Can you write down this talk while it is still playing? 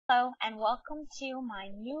Hello and welcome to my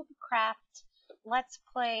Noobcraft Let's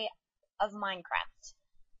Play of Minecraft.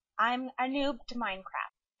 I'm a noob to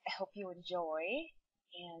Minecraft. I hope you enjoy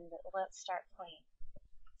and let's start playing.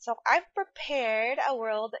 So I've prepared a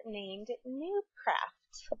world named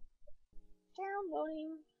Noobcraft.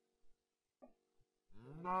 Downloading.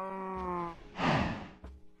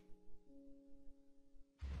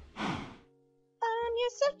 You're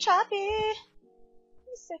so choppy.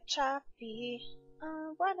 You're so choppy.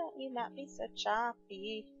 Why don't you not be so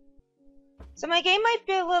choppy? So my game might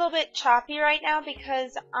be a little bit choppy right now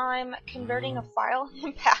because I'm converting a file in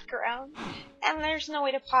the background and there's no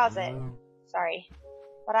way to pause it. Sorry.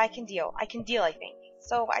 But I can deal. I think.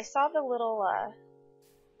 So I saw the little,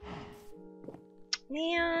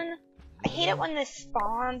 man, I hate it when this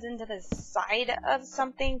spawns into the side of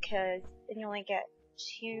something because then you only get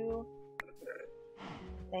two.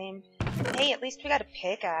 Lame. Hey, at least we got a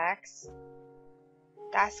pickaxe.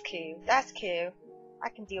 That's cool. That's cool. I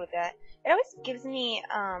can deal with that. It always gives me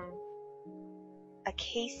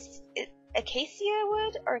acacia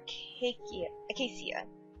wood or acacia.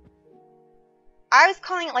 I was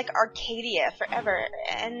calling it like Arcadia forever,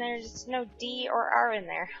 and there's no D or R in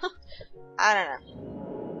there. I don't know.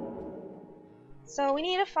 So we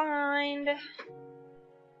need to find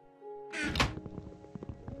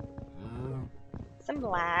some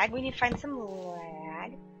lag. We need to find some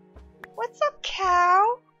lag. What's up,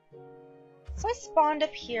 cow? So I spawned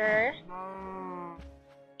up here,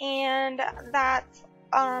 and that's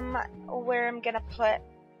where I'm gonna put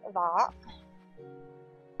that.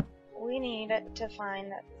 We need to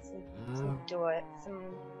find some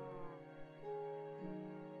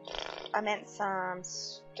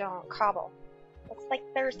stone cobble. Looks like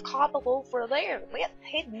there's cobble over there. Let's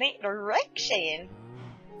head in that direction.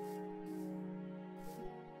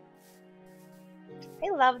 I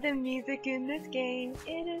love the music in this game.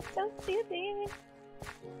 It is so soothing.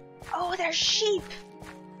 Oh, there's sheep!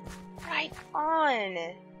 Right on!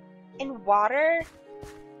 In water?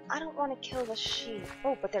 I don't want to kill the sheep.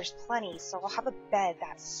 Oh, but there's plenty, so I'll have a bed.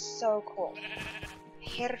 That's so cool.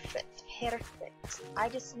 Perfect. Perfect. I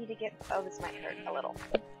just need to get... Oh, this might hurt a little.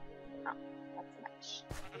 Oh, that's much.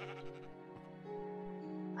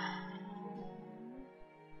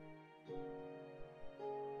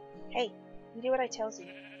 Hey. You do what I tells you.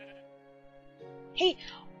 Hey,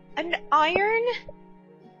 an iron?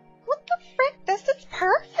 What the frick? This is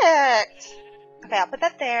perfect! Okay, I'll put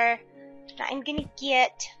that there. Now I'm gonna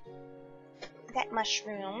get that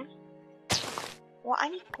mushroom. Well, I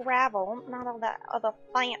need gravel, not all that other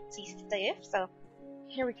fancy stuff, so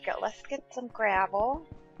here we go. Let's get some gravel.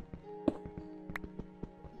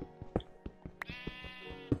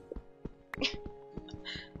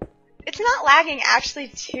 It's not lagging actually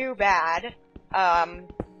too bad. I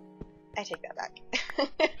take that back.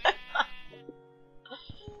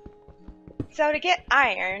 So to get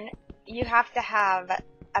iron, you have to have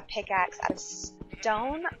a pickaxe out of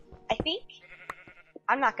stone, I think.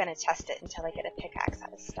 I'm not gonna test it until I get a pickaxe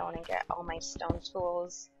out of stone and get all my stone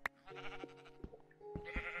tools.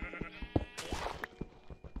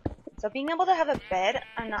 So being able to have a bed,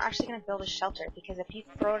 I'm not actually gonna build a shelter because if you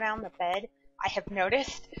throw down the bed, I have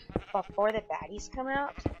noticed before the baddies come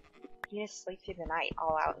out, you just sleep through the night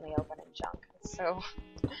all out in the open and junk. So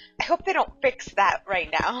I hope they don't fix that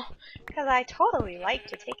right now, because I totally like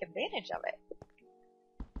to take advantage of it.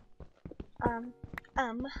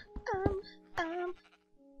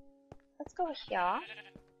 Let's go here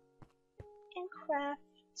and craft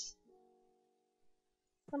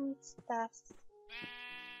some stuffs.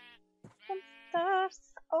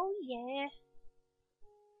 Oh yeah.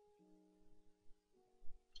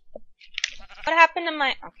 What happened to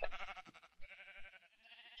my... Okay.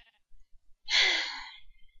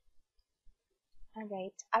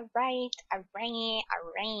 Alright.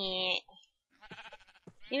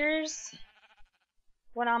 Here's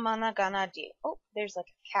what I'm gonna do. Oh, there's like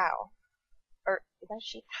a cow. Or, is that a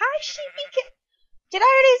sheep? Hi, sheepy. Did I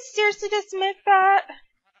already seriously just make that?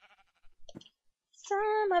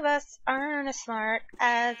 Some of us aren't as smart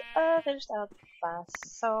as others of us,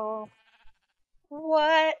 so...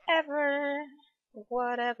 Whatever.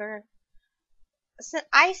 So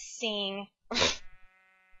I sing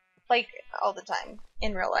like all the time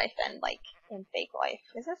in real life and like in fake life.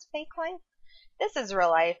 Is this fake life? This is real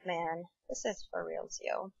life, man. This is for real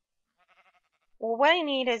too. Well, what I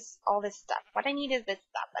need is all this stuff. What I need is this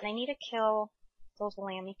stuff, and I need to kill those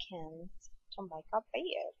lammykins to make a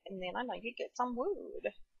bed, and then I know you get some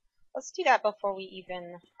wood. Let's do that before we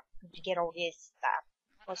even get all this stuff.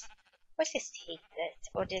 Let's just take this,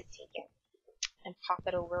 or just take it, and pop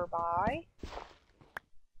it over by.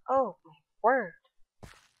 Oh my word!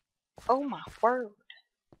 Oh my word.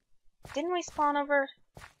 Didn't we spawn over?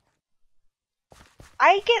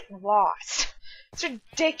 I get lost. It's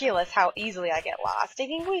ridiculous how easily I get lost. I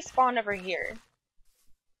think we spawned over here.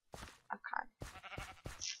 Okay.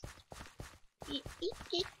 Eat, eat,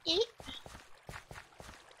 eat, eat.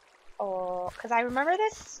 Oh, because I remember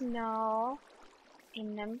the snow.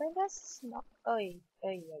 Remember the snow. Oy, oy,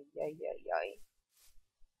 oy, oy, oy, oy.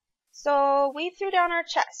 So we threw down our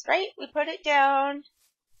chest, right? We put it down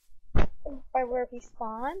by where we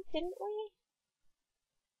spawned, didn't we?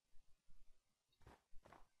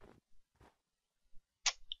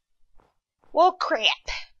 Well, crap.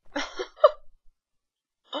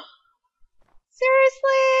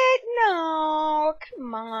 Seriously? No,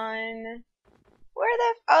 come on. Where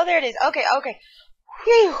the... Oh, there it is. Okay, okay.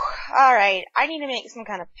 Whew. Alright, I need to make some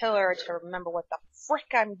kind of pillar to remember what the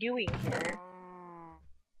frick I'm doing here.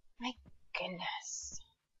 My goodness.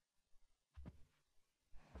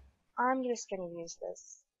 I'm just gonna use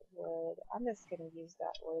this wood. I'm just gonna use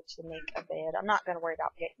that wood to make a bed. I'm not gonna worry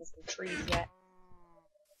about getting some trees yet.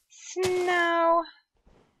 Snow.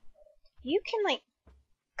 You can, like,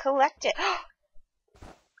 collect it.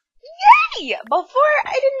 Yay! Before,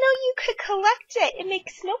 I didn't know you could collect it and make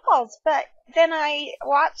snowballs, but then I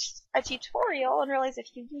watched a tutorial and realized if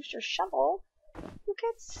you use your shovel, you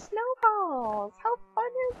get snowballs. How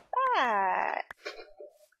fun is that?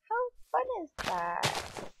 How fun is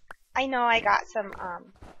that? I know I got some,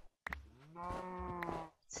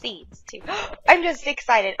 seeds, too. I'm just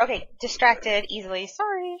excited. Okay, distracted easily.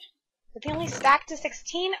 Sorry. But they only stacked to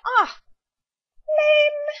 16? Ah!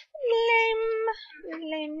 Lame. Lame,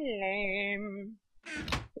 lame, lame.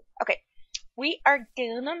 Okay. We are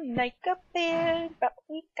gonna make a bed, but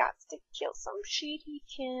we got to kill some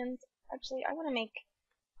sheepykins. Actually, I wanna make...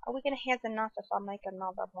 Are we gonna have enough if I make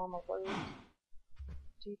another one of those?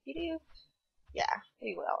 Doopy-doop. Yeah,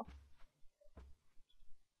 we will.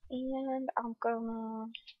 And I'm gonna...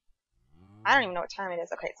 I don't even know what time it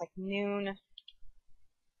is. Okay, it's like noon.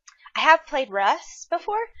 I have played Rust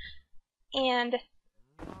before, and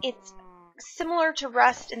it's similar to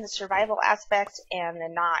Rust in the survival aspect and the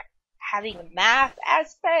not having a math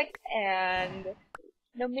aspect and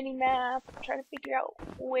no mini-map, trying to figure out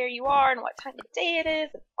where you are and what time of day it is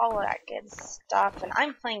and all of that good stuff. And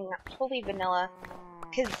I'm playing totally vanilla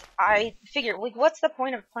because I figured, like, what's the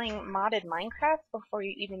point of playing modded Minecraft before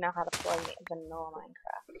you even know how to play vanilla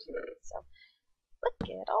Minecraft? So, look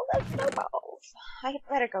at all the snowballs. I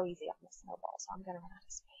better go easy on the snowballs, so I'm gonna run out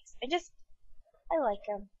of space. I like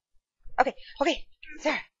them. Okay, okay,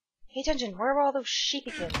 Sarah, pay attention. Where are all those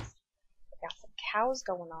sheepykins? We got some cows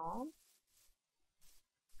going on.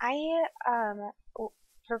 I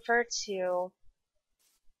prefer to.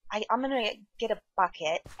 I'm gonna get a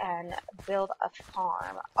bucket and build a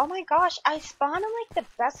farm. Oh my gosh, I spawned in like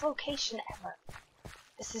the best location ever.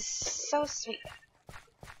 This is so sweet.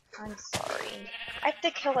 I'm sorry. I have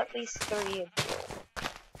to kill at least 3 of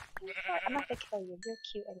you. I'm not gonna kill you. You're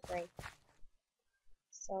cute and great.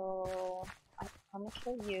 So I'm gonna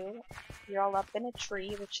kill you. You're all up in a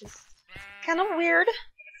tree, which is kind of weird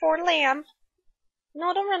for lamb.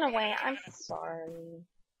 No, don't run away. I'm sorry.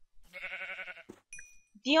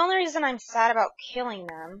 The only reason I'm sad about killing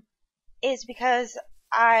them is because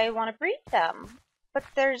I want to breed them. But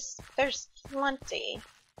there's plenty.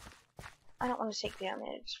 I don't want to take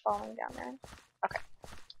damage falling down there. Okay.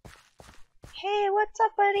 Hey, what's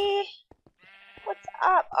up, buddy? What's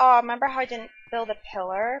up? Oh, remember how I didn't build a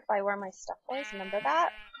pillar by where my stuff was? Remember that?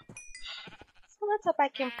 So let's hope I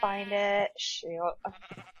can find it. Shoot.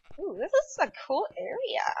 Ooh, this is a cool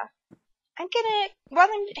area. While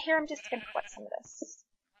I'm here, I'm just gonna collect some of this.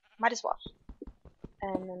 Might as well.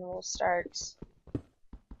 And then we'll start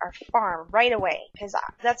our farm right away, because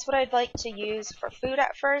that's what I'd like to use for food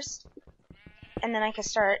at first. And then I can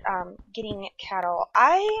start getting cattle.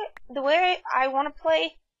 The way I want to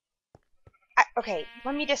play... Okay,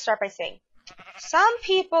 let me just start by saying, some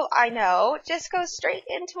people I know just go straight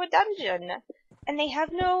into a dungeon, and they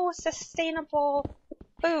have no sustainable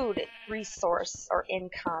food resource or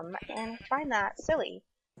income, and I find that silly,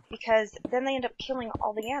 because then they end up killing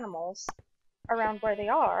all the animals around where they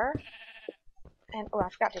are, and oh, I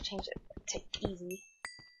forgot to change it to easy.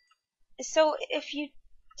 So if you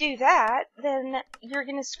do that, then you're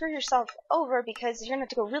going to screw yourself over because you're going to have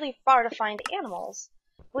to go really far to find animals.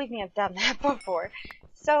 Believe me, I've done that before.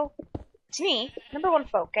 So, to me, #1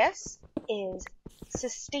 focus is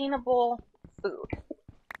sustainable food.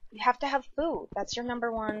 You have to have food. That's your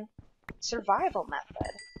 #1 survival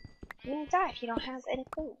method. You're gonna die if you don't have any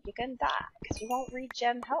food. You're gonna die because you won't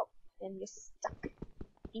regen health and you're stuck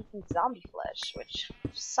eating zombie flesh, which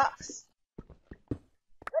sucks.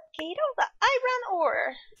 Look hate all the iron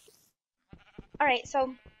ore. Alright,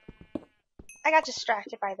 so I got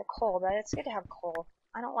distracted by the coal, but it's good to have coal.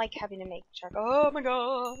 I don't like having to make charcoal. Oh my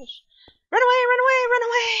gosh. Run away, run away, run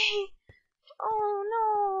away! Oh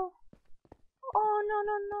no. Oh no,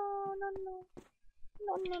 no, no, no, no.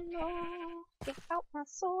 No, no, no. Get out my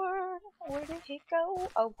sword. Where did he go?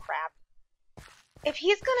 Oh crap. If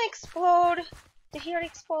he's gonna explode. Did he already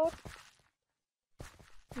explode?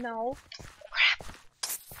 No. Crap.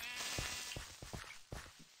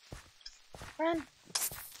 Run.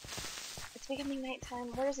 It's becoming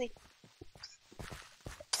nighttime. Where is he?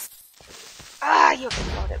 Ah, you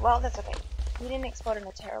exploded. Well, that's okay. You didn't explode in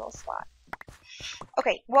a terrible spot.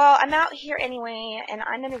 Okay, well, I'm out here anyway, and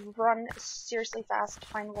I'm gonna run seriously fast to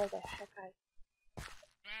find where the heck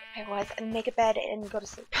I was, and make a bed and go to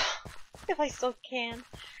sleep. If I still can.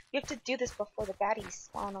 You have to do this before the baddies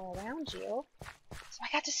spawn all around you. So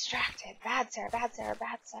I got distracted. Bad Sarah, bad Sarah,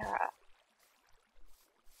 bad Sarah.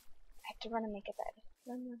 I have to run and make a bed.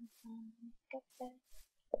 Run, run, run, make a bed.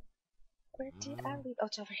 Where did I leave? Oh,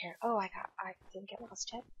 it's over here. Oh, I didn't get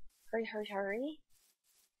lost yet. Hurry, hurry, hurry.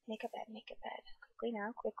 Make a bed, make a bed. Quickly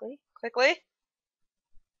now, quickly, quickly.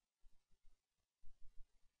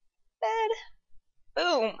 Bed.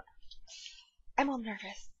 Boom. I'm all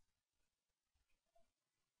nervous.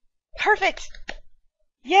 Perfect.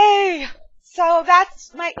 Yay. So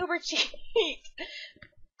that's my Uber cheat.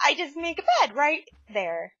 I just make a bed right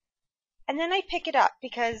there. And then I pick it up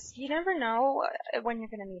because you never know when you're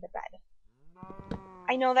going to need a bed.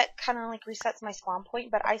 I know that kind of like resets my spawn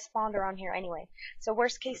point, but I spawned around here anyway. So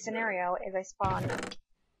worst case scenario is I spawn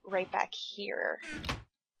right back here.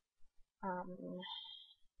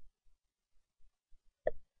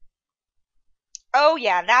 Oh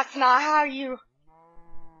yeah, that's not how you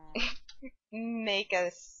make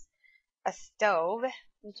a stove.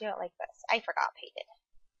 You do it like this. I forgot, Peyton.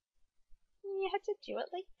 You had to do it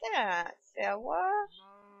like that. So what?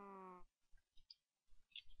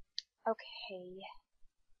 Okay.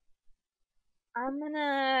 I'm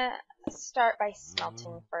gonna start by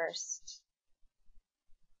smelting first.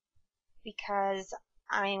 Because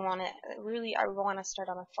I want to start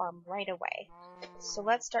on a farm right away. So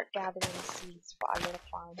let's start gathering seeds for our little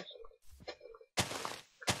farm.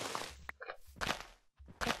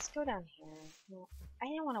 Let's go down here. I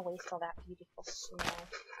didn't want to waste all that beautiful snow.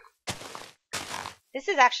 This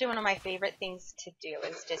is actually one of my favorite things to do,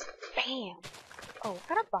 is just BAM! Oh,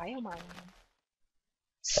 got a biome.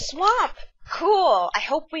 Swamp! Cool! I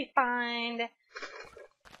hope we find...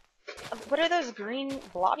 What are those green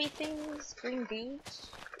blobby things? Green goos?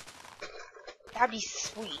 That'd be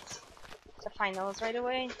sweet to find those right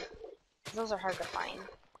away. Those are hard to find.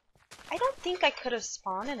 I don't think I could have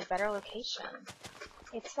spawned in a better location.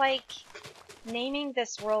 It's like naming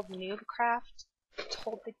this world Noobcraft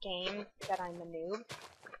told the game that I'm a noob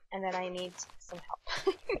and that I need some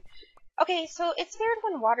help. Okay, so it's weird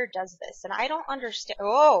when water does this, and I don't understand.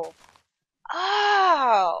 Oh!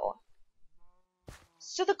 Oh!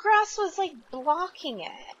 So the grass was like blocking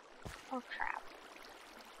it. Oh crap.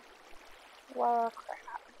 Well,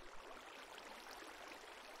 crap.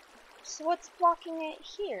 So what's blocking it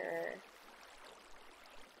here?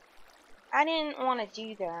 I didn't want to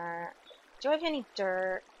do that. Do I have any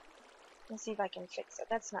dirt? Let's see if I can fix it.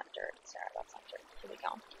 That's not dirt, Sarah. That's not dirt. Here we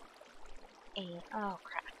go. And, oh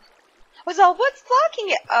crap. So what's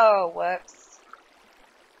blocking it? Oh, whoops.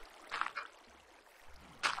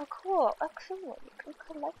 Oh cool. Oh cool. You can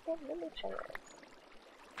collect the villagers.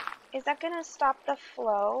 Is that gonna stop the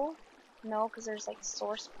flow? No, because there's like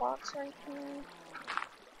source blocks right here.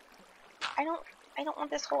 I don't want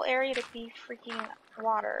this whole area to be freaking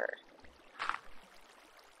water.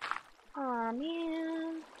 Aw,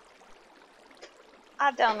 man.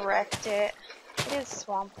 I done wrecked it. It is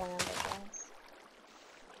swampland, I guess.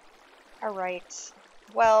 Alright.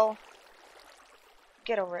 Well,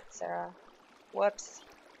 get over it, Sarah. Whoops.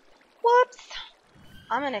 Whoops!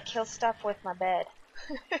 I'm gonna kill stuff with my bed.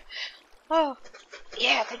 Oh,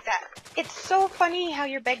 yeah, take that. It's so funny how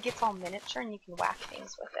your bed gets all miniature and you can whack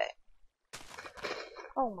things with it.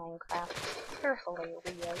 Oh, Minecraft. You're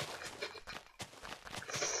hilarious.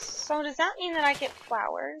 So does that mean that I get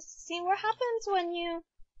flowers? See, what happens when you...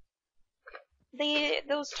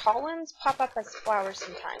 those tall ones pop up as flowers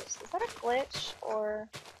sometimes. Is that a glitch, or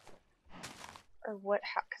what?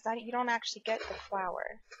 Because you don't actually get the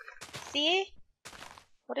flower. See?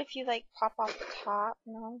 What if you, like, pop off the top?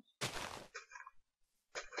 No?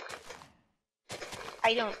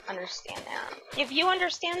 I don't understand that. If you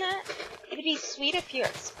understand that, it'd be sweet if you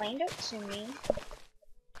explained it to me.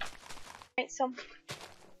 Alright, so...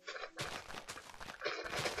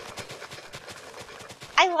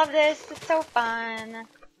 I love this. It's so fun.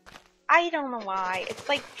 I don't know why. It's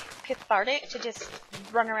like cathartic to just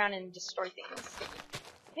run around and destroy things.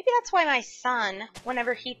 Maybe that's why my son,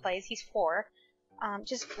 whenever he plays, he's 4,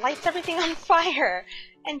 just lights everything on fire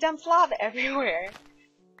and dumps lava everywhere.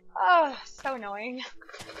 Oh, so annoying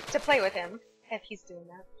to play with him if he's doing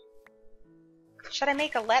that. Should I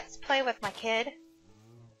make a let's play with my kid?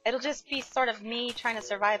 It'll just be sort of me trying to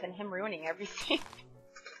survive and him ruining everything.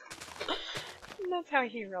 That's how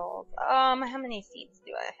he rolls. How many seeds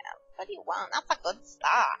do I have? 31. That's a good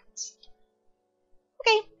start.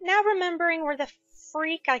 Okay, now remembering where the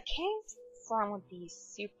freak I came from would be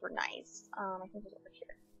super nice. I think it's over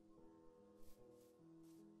here.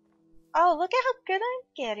 Oh, look at how good I'm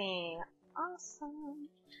getting. Awesome.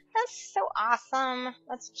 That's so awesome.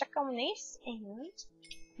 Let's check on this and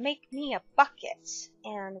make me a bucket.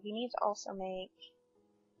 And we need to also make...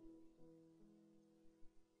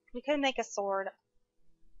 We could make a sword.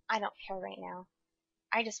 I don't care right now.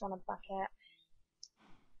 I just want a bucket.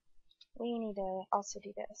 We need to also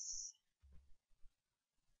do this.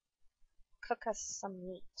 Cook us some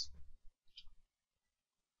meat.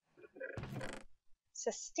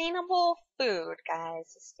 Sustainable food, guys.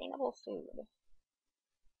 Sustainable food.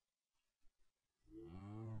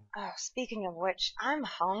 Oh, speaking of which, I'm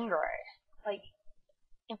hungry. Like,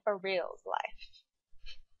 in for real's life.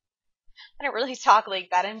 I don't really talk like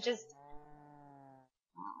that. I'm just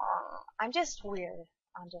weird.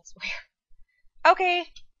 I'm just weird. Okay.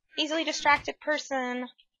 Easily distracted person.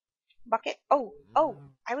 Bucket. Oh,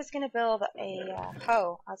 I was gonna build a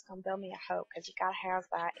hoe. I was gonna build me a hoe, because you gotta have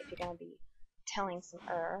that if you're gonna be tilling some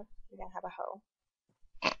earth. You gotta have a hoe.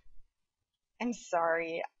 I'm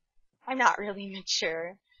sorry. I'm not really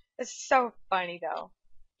mature. It's so funny, though.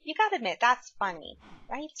 You gotta admit, that's funny,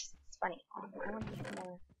 right? It's funny. I want to make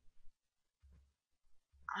more.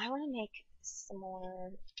 I want to make some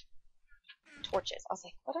more torches. I was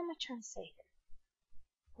like, what am I trying to say here?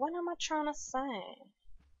 What am I trying to say?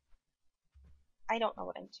 I don't know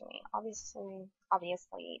what I'm doing. Obviously,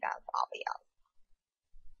 that's obvious.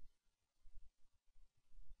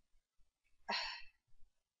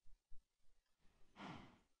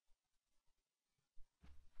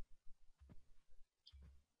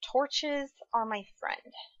 Torches are my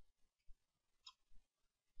friend.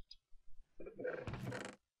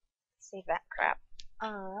 Save that crap.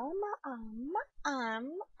 Save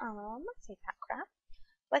that crap.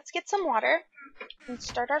 Let's get some water and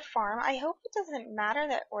start our farm. I hope it doesn't matter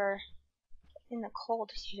that we're in the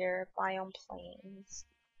cold here, biome plains.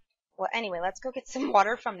 Well, anyway, let's go get some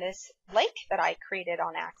water from this lake that I created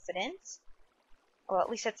on accident. Well, at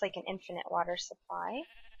least it's like an infinite water supply.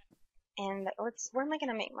 And where am I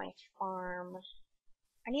going to make my farm?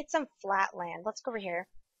 I need some flat land. Let's go over here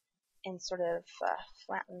and sort of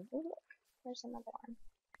flatten. Ooh, look, there's another one.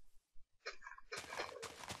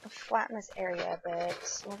 Flatten this area a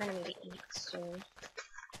bit. We're going to need to eat soon.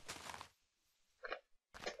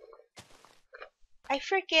 I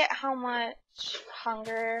forget how much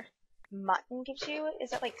hunger mutton gives you.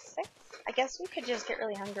 Is it like 6? I guess we could just get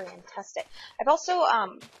really hungry and test it. I've also,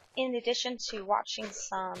 in addition to watching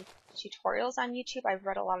some tutorials on YouTube, I've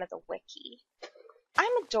read a lot of the wiki.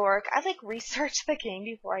 I'm a dork. I like research the game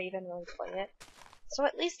before I even really play it. So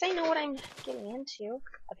at least I know what I'm getting into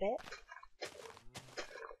a bit.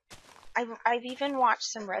 I've even watched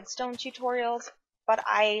some redstone tutorials, but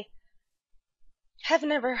I have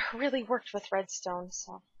never really worked with redstone,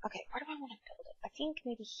 so... Okay, where do I want to build it? I think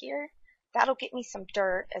maybe here. That'll get me some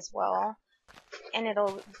dirt as well, and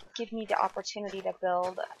it'll give me the opportunity to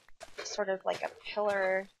build sort of like a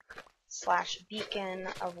pillar / beacon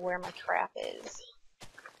of where my crap is.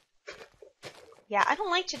 Yeah, I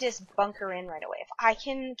don't like to just bunker in right away. If I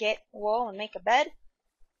can get wool and make a bed,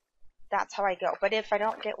 that's how I go. But if I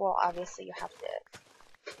don't get wool, obviously you have to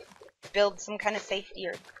build some kind of safety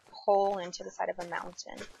or hole into the side of a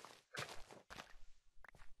mountain.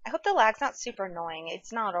 I hope the lag's not super annoying.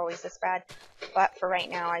 It's not always this bad, but for right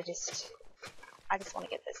now, I just want to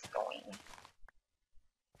get this going.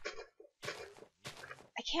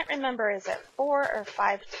 I can't remember, is it 4 or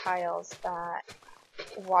 5 tiles that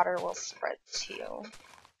water will spread to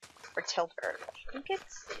for tilled earth? I think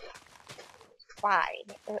it's 5,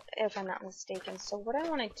 if I'm not mistaken. So what I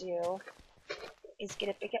want to do is get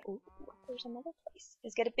a big... Ooh, there's another place.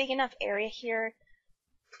 Is get a big enough area here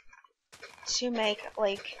to make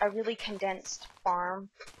like a really condensed farm.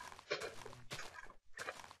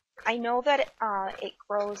 I know that it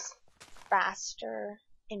grows faster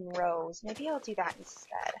in rows. Maybe I'll do that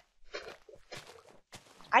instead.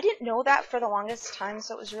 I didn't know that for the longest time,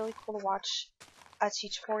 so it was really cool to watch a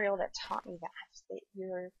tutorial that taught me that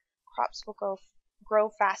your crops will grow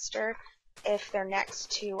faster if they're next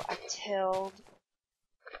to a tilled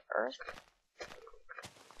earth.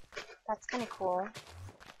 That's kind of cool.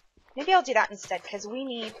 Maybe I'll do that instead, because we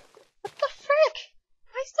need... What the frick?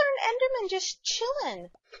 Why is there an Enderman just chilling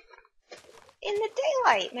in the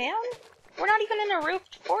daylight, man? We're not even in a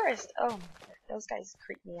roofed forest. Oh, those guys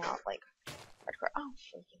creep me out like hardcore. Oh,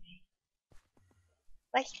 freaking me.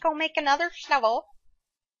 Let's go make another shovel.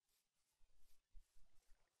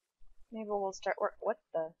 Maybe we'll start work. What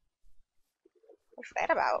the? What's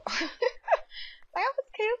that about? That was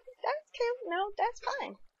cute. That's cute. No, that's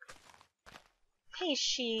fine.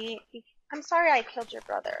 Hey, I'm sorry I killed your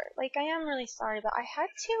brother. Like, I am really sorry, but I had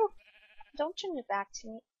to. Don't turn it back to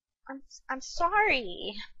me. I'm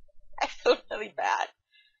sorry. I feel really bad.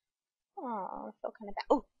 Oh, I feel kind of bad.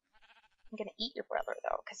 Oh, I'm gonna eat your brother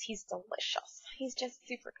though, because he's delicious. He's just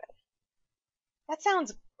super good. That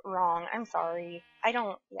sounds wrong. I'm sorry.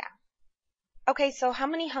 Yeah. Okay, so how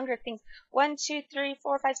many hunger things? 1, 2, 3,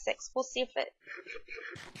 4, 5, 6. We'll see if it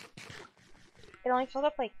only filled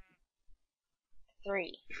up like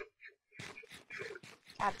 3.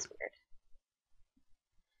 That's weird.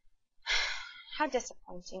 How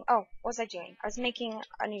disappointing. Oh, what was I doing? I was making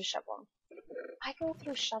a new shovel. I go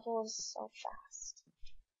through shovels so fast.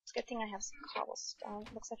 It's a good thing I have some cobblestone.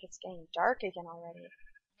 Looks like it's getting dark again already.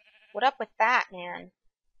 What up with that, man?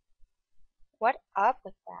 What up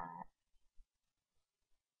with that?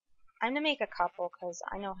 I'm gonna make a couple because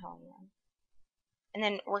I know how I am. And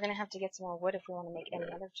then we're gonna have to get some more wood if we want to make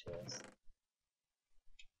any other tools.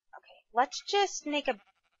 Okay, let's just make a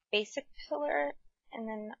basic pillar, and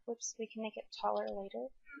then, oops, we can make it taller later.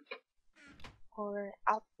 Or,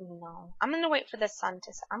 no. I'm gonna wait for the sun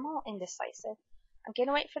to set. I'm all indecisive. I'm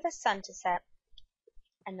gonna wait for the sun to set,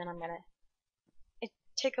 and then I'm gonna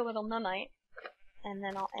take a little nanite, and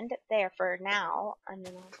then I'll end it there for now, and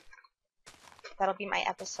then that'll be my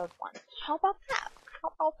episode 1. How about that? How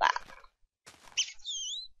about that?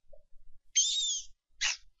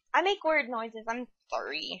 I make weird noises. I'm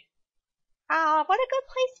sorry. Ah, what a good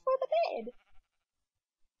place for the bed.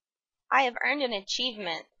 I have earned an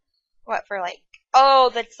achievement. What, for like...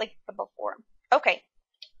 Oh, that's like the before. Okay.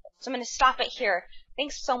 So I'm going to stop it here.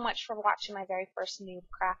 Thanks so much for watching my very first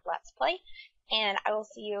Noobcraft Let's Play. And I will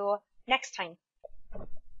see you next time.